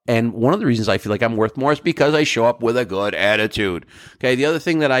more. And one of the reasons I feel like I'm worth more is because I show up with a good attitude. Okay, the other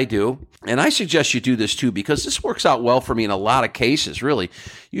thing that I do, and I suggest you do this too, because this works out well for me in a lot of cases, really,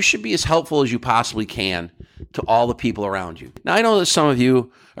 you should be as helpful as you possibly can to all the people around you. Now, I know that some of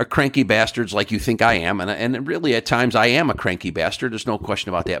you are cranky bastards like you think I am, and really at times I am a cranky bastard. There's no question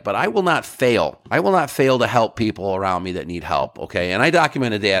about that, but I will not fail. I will not fail to help people around me that need help, okay? And I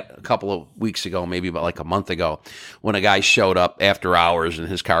documented that a couple of weeks ago, maybe about like a month ago, when a guy showed up after hours and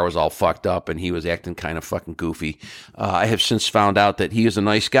his car was all fucked up and he was acting kind of fucking goofy. I have since found out that he is a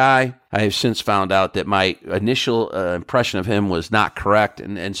nice guy. I have since found out that my initial impression of him was not correct,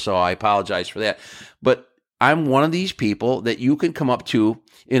 and so I apologize for that. But I'm one of these people that you can come up to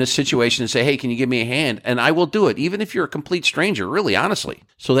in a situation and say, hey, can you give me a hand? And I will do it, even if you're a complete stranger, really, honestly.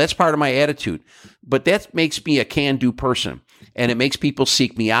 So that's part of my attitude. But that makes me a can-do person, and it makes people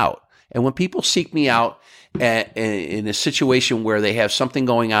seek me out. And when people seek me out in a situation where they have something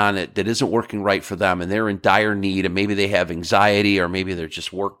going on that isn't working right for them and they're in dire need, and maybe they have anxiety, or maybe they're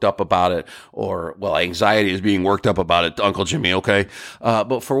just worked up about it, or, well, anxiety is being worked up about it, Uncle Jimmy, okay?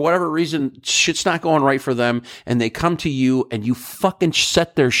 But for whatever reason, shit's not going right for them, and they come to you and you fucking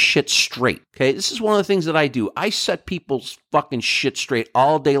set their shit straight, okay? This is one of the things that I do. I set people's fucking shit straight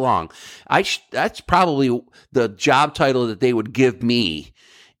all day long. That's probably the job title that they would give me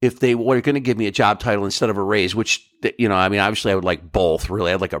if they were going to give me a job title instead of a raise, which, you know, I mean, obviously I would like both,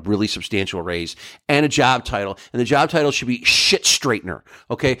 really. I'd like a really substantial raise and a job title. And the job title should be shit straightener,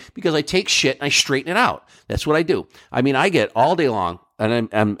 okay? Because I take shit and I straighten it out. That's what I do. I mean, I get all day long, and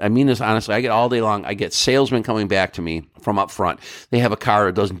I mean this honestly, I get all day long, I get salesmen coming back to me from up front. They have a car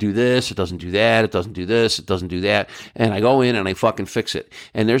that doesn't do this, it doesn't do that, it doesn't do this, it doesn't do that. And I go in and I fucking fix it.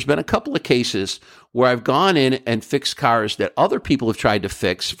 And there's been a couple of cases where I've gone in and fixed cars that other people have tried to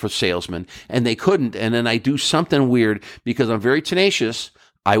fix for salesmen, and they couldn't. And then I do something weird because I'm very tenacious.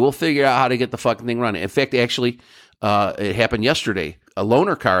 I will figure out how to get the fucking thing running. In fact, actually, it happened yesterday. A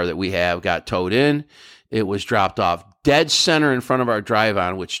loaner car that we have got towed in. It was dropped off dead center in front of our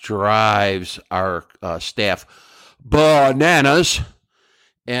drive-on, which drives our staff bananas.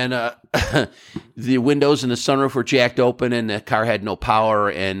 And the windows and the sunroof were jacked open, and the car had no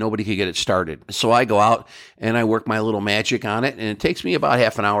power, and nobody could get it started. So I go out and I work my little magic on it, and it takes me about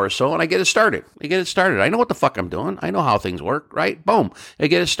half an hour or so, and I get it started. I know what the fuck I'm doing. I know how things work, right? Boom. I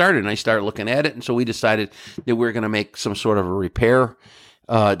get it started, and I start looking at it, and so we decided that we're going to make some sort of a repair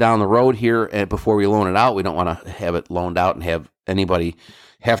down the road here, and before we loan it out. We don't want to have it loaned out and have anybody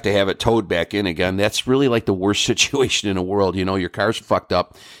have to have it towed back in again. That's really like the worst situation in the world. You know, your car's fucked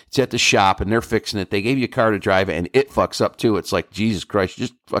up. It's at the shop and they're fixing it. They gave you a car to drive and it fucks up too. It's like, Jesus Christ,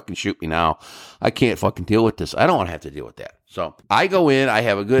 just fucking shoot me now. I can't fucking deal with this. I don't want to have to deal with that. So I go in, I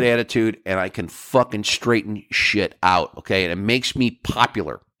have a good attitude, and I can fucking straighten shit out, okay? And it makes me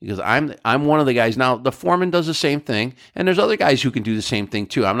popular because I'm one of the guys. Now, the foreman does the same thing, and there's other guys who can do the same thing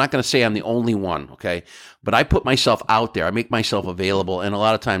too. I'm not going to say I'm the only one, okay? But I put myself out there. I make myself available, and a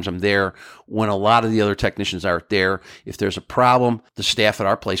lot of times I'm there when a lot of the other technicians aren't there. If there's a problem, the staff at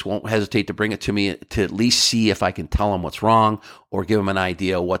our place won't hesitate to bring it to me to at least see if I can tell them what's wrong or give them an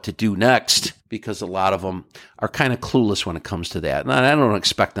idea of what to do next, because a lot of them are kind of clueless when it comes to that. And I don't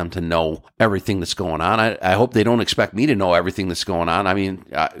expect them to know everything that's going on. I hope they don't expect me to know everything that's going on. I mean,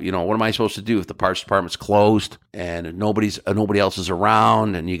 you know, what am I supposed to do if the parts department's closed and nobody else is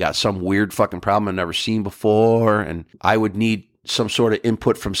around and you got some weird fucking problem I've never seen before, and I would need some sort of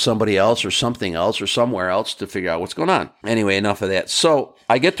input from somebody else or something else or somewhere else to figure out what's going on. Anyway, enough of that. So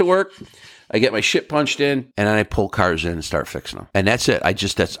I get to work. I get my shit punched in, and then I pull cars in and start fixing them. And that's it. I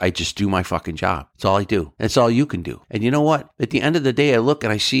just do my fucking job. That's all I do. That's all you can do. And you know what? At the end of the day, I look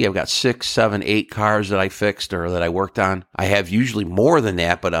and I see I've got 6, 7, 8 cars that I fixed or that I worked on. I have usually more than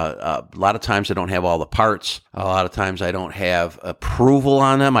that, but a lot of times I don't have all the parts. A lot of times I don't have approval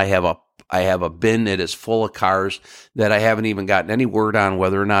on them. I have a bin that is full of cars that I haven't even gotten any word on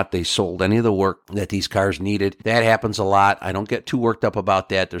whether or not they sold any of the work that these cars needed. That happens a lot. I don't get too worked up about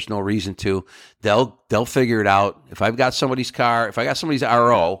that. There's no reason to. They'll figure it out. If I've got somebody's car, if I got somebody's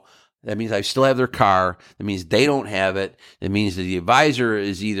RO, that means I still have their car. That means they don't have it. That means that the advisor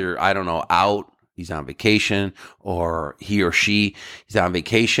is either, I don't know, out. He's on vacation, or he or she is on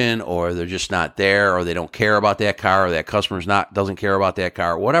vacation, or they're just not there, or they don't care about that car, or that customer's doesn't care about that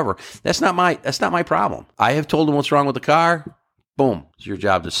car, whatever. That's not my problem. I have told them what's wrong with the car. Boom. It's your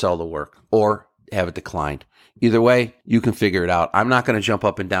job to sell the work or have it declined. Either way, you can figure it out. I'm not going to jump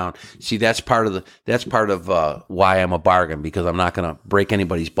up and down. See, that's part of why I'm a bargain, because I'm not going to break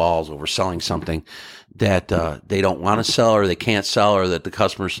anybody's balls over selling something that they don't want to sell, or they can't sell, or that the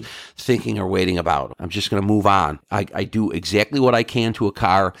customer's thinking or waiting about. I'm just going to move on. I do exactly what I can to a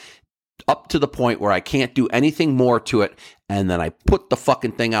car up to the point where I can't do anything more to it, and then I put the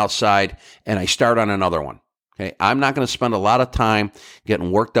fucking thing outside and I start on another one. Okay, I'm not going to spend a lot of time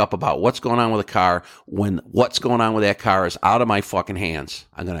getting worked up about what's going on with a car when what's going on with that car is out of my fucking hands.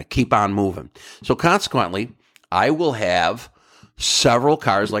 I'm going to keep on moving. So consequently, I will have several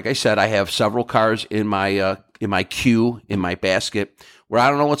cars. Like I said, I have several cars in my queue, in my basket, where I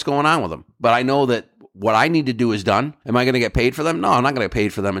don't know what's going on with them. But I know that what I need to do is done. Am I going to get paid for them? No, I'm not going to get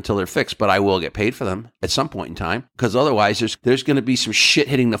paid for them until they're fixed, but I will get paid for them at some point in time, because otherwise there's going to be some shit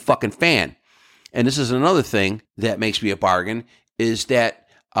hitting the fucking fan. And this is another thing that makes me a bargain, is that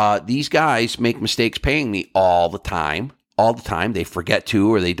these guys make mistakes paying me all the time. All the time. They forget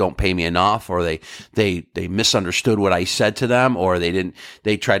to, or they don't pay me enough, or they misunderstood what I said to them, or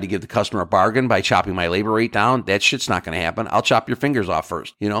they tried to give the customer a bargain by chopping my labor rate down. That shit's not going to happen. I'll chop your fingers off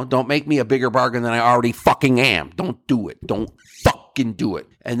first. Don't make me a bigger bargain than I already fucking am. Don't do it. Don't fucking do it.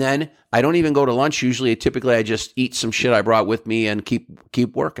 And then I don't even go to lunch. Usually, typically I just eat some shit I brought with me and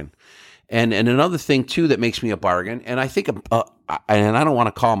keep working. And another thing, too, that makes me a bargain, and I think, and I don't want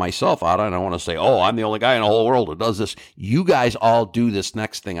to call myself out, I don't want to say, oh, I'm the only guy in the whole world who does this. You guys all do this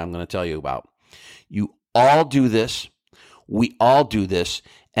next thing I'm going to tell you about. You all do this. We all do this.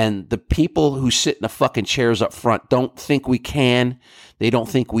 And the people who sit in the fucking chairs up front don't think we can. They don't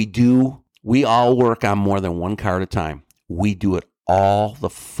think we do. We all work on more than one car at a time. We do it all the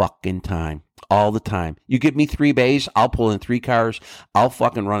fucking time. All the time. You give me 3 bays, I'll pull in 3 cars. I'll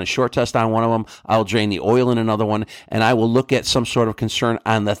fucking run a short test on one of them. I'll drain the oil in another one, and I will look at some sort of concern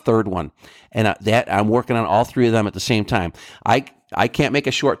on the third one. And that I'm working on all 3 of them at the same time. I can't make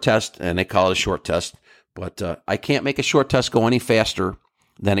a short test, and they call it a short test, but I can't make a short test go any faster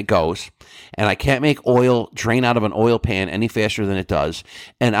than it goes. And I can't make oil drain out of an oil pan any faster than it does.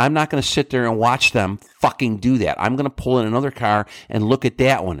 And I'm not going to sit there and watch them fucking do that. I'm going to pull in another car and look at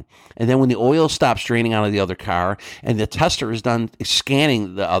that one. And then when the oil stops draining out of the other car and the tester is done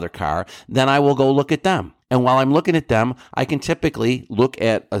scanning the other car, then I will go look at them. And while I'm looking at them, I can typically look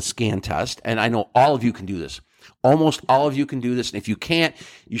at a scan test. And I know all of you can do this. Almost all of you can do this. And if you can't,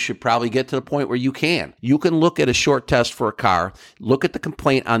 you should probably get to the point where you can. You can look at a short test for a car, look at the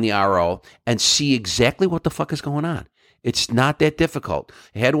complaint on the RO, and see exactly what the fuck is going on. It's not that difficult.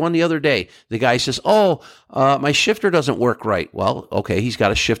 I had one the other day. The guy says, my shifter doesn't work right. Well, okay, he's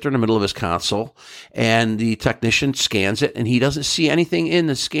got a shifter in the middle of his console, and the technician scans it, and he doesn't see anything in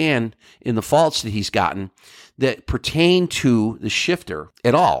the scan, in the faults that he's gotten, that pertain to the shifter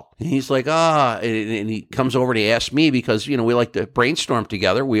at all. And he's like, and he comes over and he asks me, because, we like to brainstorm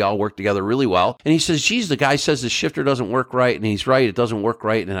together. We all work together really well. And he says, geez, the guy says the shifter doesn't work right. And he's right, it doesn't work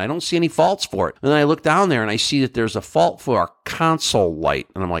right. And I don't see any faults for it. And then I look down there and I see that there's a fault for our console light.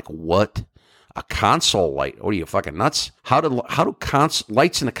 And I'm like, what? A console light? What are you, fucking nuts? How do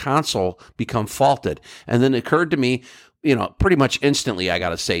lights in a console become faulted? And then it occurred to me, pretty much instantly, I got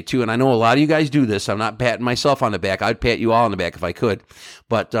to say, too. And I know a lot of you guys do this. I'm not patting myself on the back. I'd pat you all on the back if I could.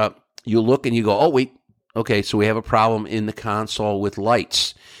 But you look and you go, oh, wait. Okay, so we have a problem in the console with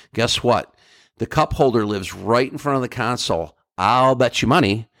lights. Guess what? The cup holder lives right in front of the console. I'll bet you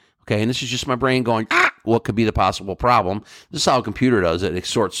money. Okay, and this is just my brain going, what could be the possible problem? This is how a computer does it. It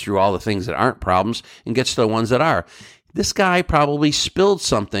sorts through all the things that aren't problems and gets to the ones that are. This guy probably spilled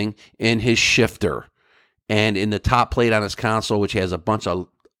something in his shifter and in the top plate on his console, which has a bunch of,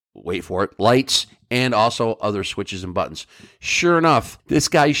 wait for it, lights and also other switches and buttons. Sure enough, this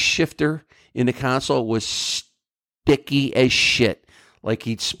guy's shifter in the console was sticky as shit. like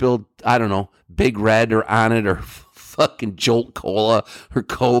he'd spilled, I don't know, Big Red or on it, or fucking Jolt Cola or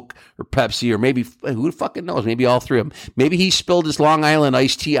Coke or Pepsi, or maybe, who fucking knows, maybe all three of them.Maybe he spilled his Long Island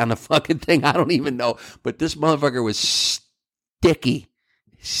iced tea on the fucking thing. I don't even know. But this motherfucker was sticky.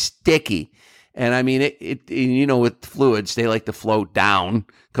 And I mean, it you know, with fluids, they like to flow down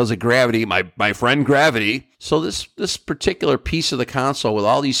because of gravity, my friend gravity. So this particular piece of the console with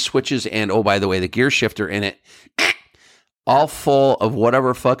all these switches and, oh, by the way, the gear shifter in it, all full of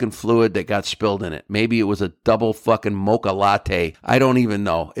whatever fucking fluid that got spilled in it. Maybe it was a double fucking mocha latte. I don't even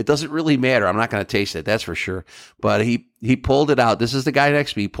know. It doesn't really matter. I'm not going to taste it, that's for sure. But he pulled it out. This is the guy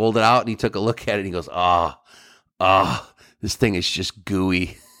next to me. He pulled it out and he took a look at it and he goes, this thing is just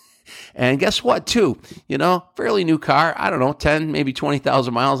gooey. And guess what, too? You know, fairly new car. I don't know, 10, maybe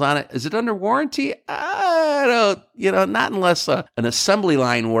 20,000 miles on it. Is it under warranty? I don't, you know, not unless an assembly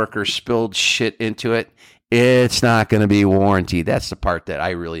line worker spilled shit into it. It's not going to be warranty. That's the part that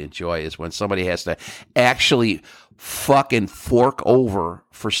I really enjoy, is when somebody has to actually fucking fork over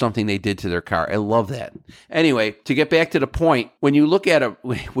for something they did to their car. I love that. Anyway, to get back to the point, when you look at it,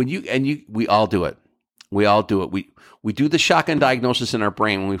 we all do it. We all do it. We do the shotgun diagnosis in our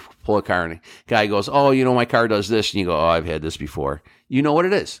brain when we pull a car and a guy goes, oh, you know, my car does this. And you go, oh, I've had this before. You know what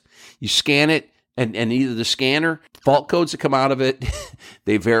it is. You scan it, and either the scanner, fault codes that come out of it,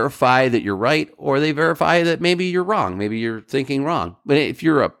 they verify that you're right, or they verify that maybe you're wrong. Maybe you're thinking wrong. But if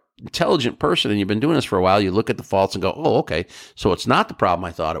you're a intelligent person and you've been doing this for a while, you look at the faults and go, oh, okay, so it's not the problem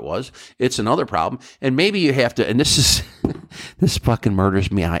I thought it was. It's another problem. And maybe you have to, and this fucking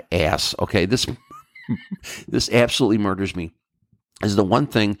murders me my ass. Okay, this absolutely murders me. Is the one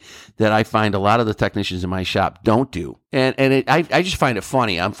thing that I find a lot of the technicians in my shop don't do. And I just find it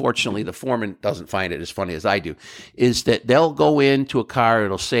funny. Unfortunately, the foreman doesn't find it as funny as I do. Is that they'll go into a car,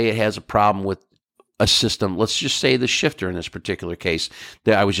 it'll say it has a problem with a system. Let's just say the shifter in this particular case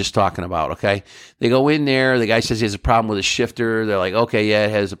that I was just talking about, okay? They go in there, the guy says he has a problem with a shifter. They're like, okay, yeah,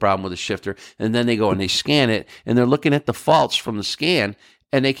 it has a problem with a shifter. And then they go and they scan it, and they're looking at the faults from the scan,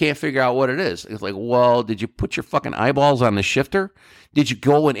 and they can't figure out what it is. It's like, well, did you put your fucking eyeballs on the shifter? Did you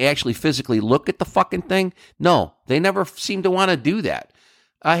go and actually physically look at the fucking thing? No, they never seem to want to do that.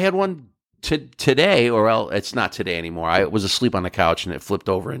 I had one today, or well, it's not today anymore. I was asleep on the couch and it flipped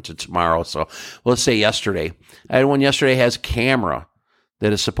over into tomorrow. So let's say yesterday. I had one yesterday, has a camera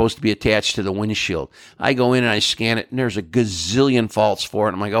that is supposed to be attached to the windshield. I go in and I scan it, and there's a gazillion faults for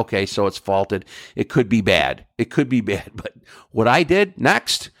it. I'm like, okay, so it's faulted. It could be bad. But what I did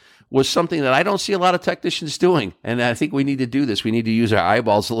next was something that I don't see a lot of technicians doing, and I think we need to do this. We need to use our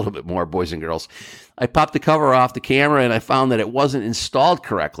eyeballs a little bit more, boys and girls. I popped the cover off the camera, and I found that it wasn't installed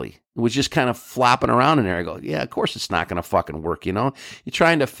correctly. It was just kind of flopping around in there. I go, yeah, of course it's not going to fucking work, you know? You're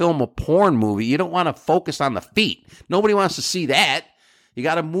trying to film a porn movie. You don't want to focus on the feet. Nobody wants to see that. You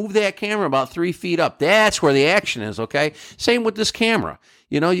got to move that camera about 3 feet up. That's where the action is, okay? Same with this camera.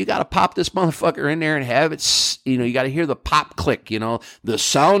 You know, you got to pop this motherfucker in there and have it, you know, you got to hear the pop click, you know, the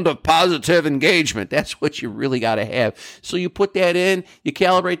sound of positive engagement. That's what you really got to have. So you put that in, you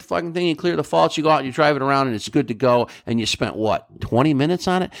calibrate the fucking thing, you clear the faults, you go out and you drive it around and it's good to go. And you spent, what, 20 minutes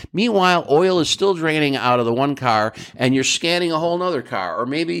on it? Meanwhile, oil is still draining out of the one car and you're scanning a whole nother car. Or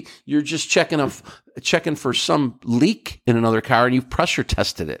maybe you're just checking for some leak in another car and you've pressure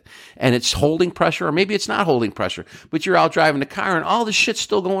tested it and it's holding pressure, or maybe it's not holding pressure, but you're out driving the car and all this shit's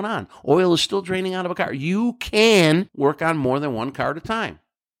still going on. Oil is still draining out of a car. You can work on more than one car at a time.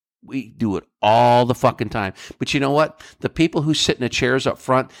 We do it all the fucking time. But you know what? The people who sit in the chairs up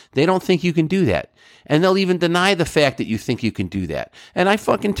front, they don't think you can do that. And they'll even deny the fact that you think you can do that. And I've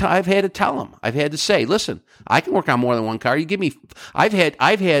had to tell them. I've had to say, listen, I can work on more than one car. You give me, I've had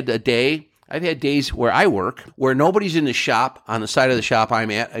days where I work where nobody's in the shop. On the side of the shop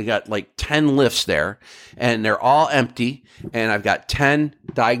I'm at, I got like 10 lifts there, and they're all empty, and I've got 10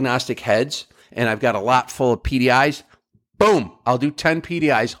 diagnostic heads, and I've got a lot full of PDIs. Boom, I'll do 10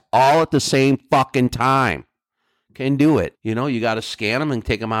 PDIs all at the same fucking time. Can do it. You know, you got to scan them and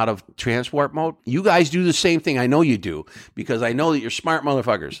take them out of transport mode. You guys do the same thing. I know you do, because I know that you're smart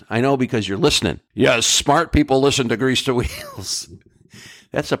motherfuckers. I know because you're listening. Yes, smart people listen to Grease the Wheels.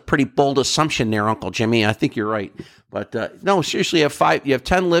 That's a pretty bold assumption there, Uncle Jimmy. I think you're right. But no, seriously, you have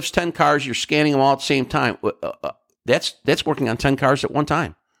 10 lifts, 10 cars, you're scanning them all at the same time. That's working on 10 cars at one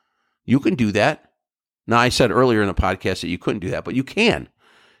time. You can do that. Now, I said earlier in the podcast that you couldn't do that, but you can.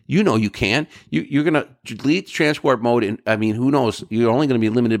 You know you can. You're going to delete transport mode. And I mean, who knows? You're only going to be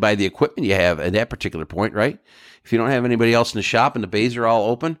limited by the equipment you have at that particular point, right? If you don't have anybody else in the shop and the bays are all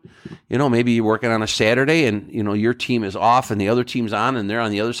open, maybe you're working on a Saturday and, your team is off and the other team's on and they're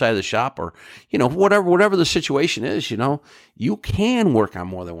on the other side of the shop, or, whatever the situation is, you can work on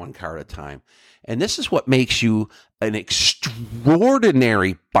more than one car at a time. And this is what makes you an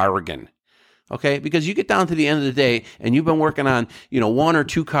extraordinary bargain. Okay, because you get down to the end of the day and you've been working on, one or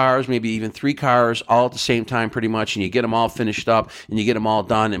two cars, maybe even three cars all at the same time pretty much, and you get them all finished up and you get them all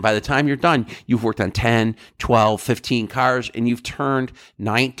done. And by the time you're done, you've worked on 10, 12, 15 cars and you've turned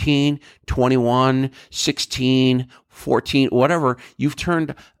 19, 21, 16, 14, whatever. You've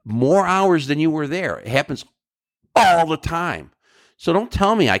turned more hours than you were there. It happens all the time. So don't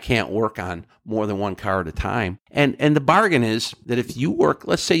tell me I can't work on more than one car at a time. And the bargain is that if you work,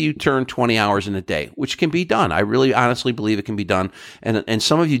 let's say you turn 20 hours in a day, which can be done. I really honestly believe it can be done. And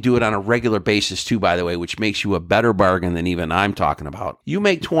some of you do it on a regular basis too, by the way, which makes you a better bargain than even I'm talking about. You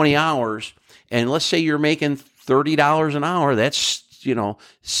make 20 hours and let's say you're making $30 an hour. That's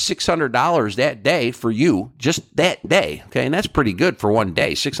 $600 that day for you, just that day. Okay. And that's pretty good for one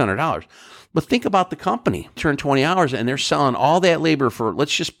day, $600. But think about the company. Turn 20 hours and they're selling all that labor for,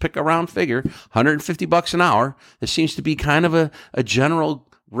 let's just pick a round figure, $150 an hour. This seems to be kind of a general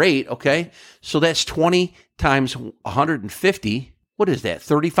rate, okay? So that's 20 times 150. What is that,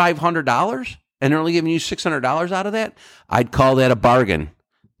 $3,500? And they're only giving you $600 out of that? I'd call that a bargain.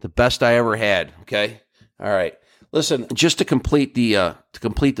 The best I ever had, okay? All right. Listen, just to complete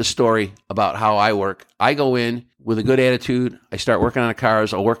the story about how I work, I go in with a good attitude. I start working on the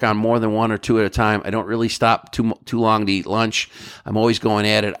cars. I'll work on more than one or two at a time. I don't really stop too long to eat lunch. I'm always going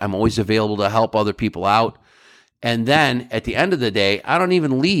at it. I'm always available to help other people out. And then at the end of the day, I don't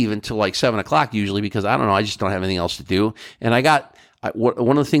even leave until like 7 o'clock usually because I don't know. I just don't have anything else to do. And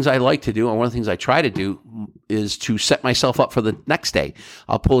one of the things I like to do, and one of the things I try to do, is to set myself up for the next day.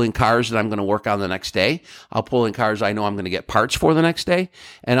 I'll pull in cars that I'm going to work on the next day. I'll pull in cars I know I'm going to get parts for the next day,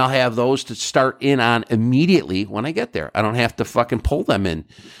 and I'll have those to start in on immediately when I get there. I don't have to fucking pull them in,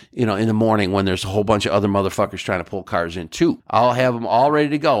 in the morning when there's a whole bunch of other motherfuckers trying to pull cars in too. I'll have them all ready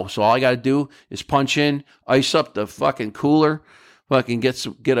to go. So all I got to do is punch in, ice up the fucking cooler, fucking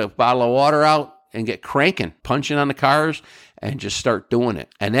get a bottle of water out, and get cranking, punching on the cars, and just start doing it.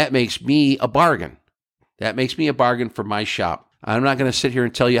 And that makes me a bargain. That makes me a bargain for my shop. I'm not going to sit here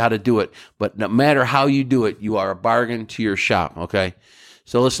and tell you how to do it, but no matter how you do it, you are a bargain to your shop, okay?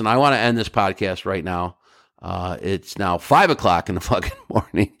 So listen, I want to end this podcast right now. It's now 5 o'clock in the fucking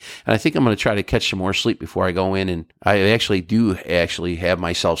morning, and I think I'm going to try to catch some more sleep before I go in. And I actually have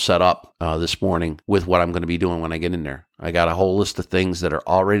myself set up this morning with what I'm going to be doing when I get in there. I got a whole list of things that are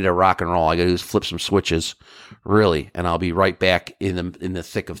all ready to rock and roll. I got to do is flip some switches, really, and I'll be right back in the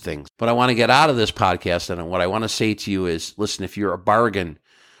thick of things. But I want to get out of this podcast, and what I want to say to you is, listen, if you're a bargain,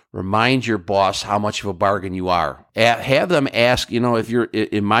 remind your boss how much of a bargain you are. Have them ask, if you're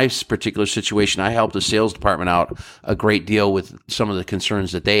in my particular situation, I helped the sales department out a great deal with some of the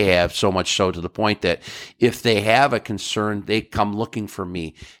concerns that they have, so much so to the point that if they have a concern, they come looking for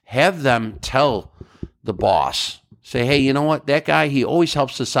me. Have them tell the boss, say, hey, you know what? That guy, he always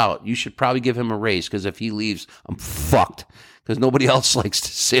helps us out. You should probably give him a raise because if he leaves, I'm fucked. Because nobody else likes the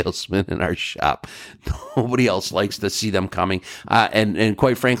salesman in our shop. Nobody else likes to see them coming. And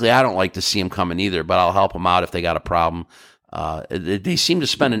quite frankly, I don't like to see them coming either, but I'll help them out if they got a problem. They seem to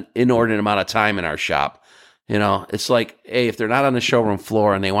spend an inordinate amount of time in our shop. It's like, hey, if they're not on the showroom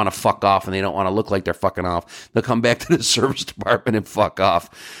floor and they want to fuck off and they don't want to look like they're fucking off, they'll come back to the service department and fuck off.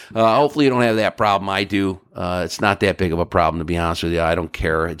 Hopefully you don't have that problem. I do. It's not that big of a problem, to be honest with you. I don't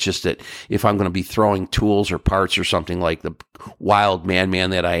care. It's just that if I'm going to be throwing tools or parts or something like the wild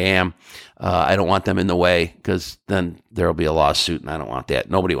madman that I am, I don't want them in the way because then there'll be a lawsuit and I don't want that.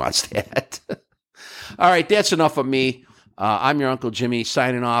 Nobody wants that. All right, that's enough of me. I'm your Uncle Jimmy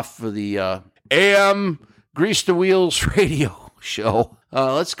signing off for the AM Grease the Wheels radio show.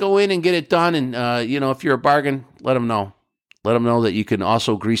 Let's go in and get it done. And, if you're a bargain, let them know. Let them know that you can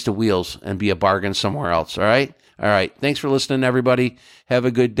also grease the wheels and be a bargain somewhere else. All right? All right. Thanks for listening, everybody. Have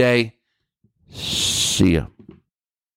a good day. See ya.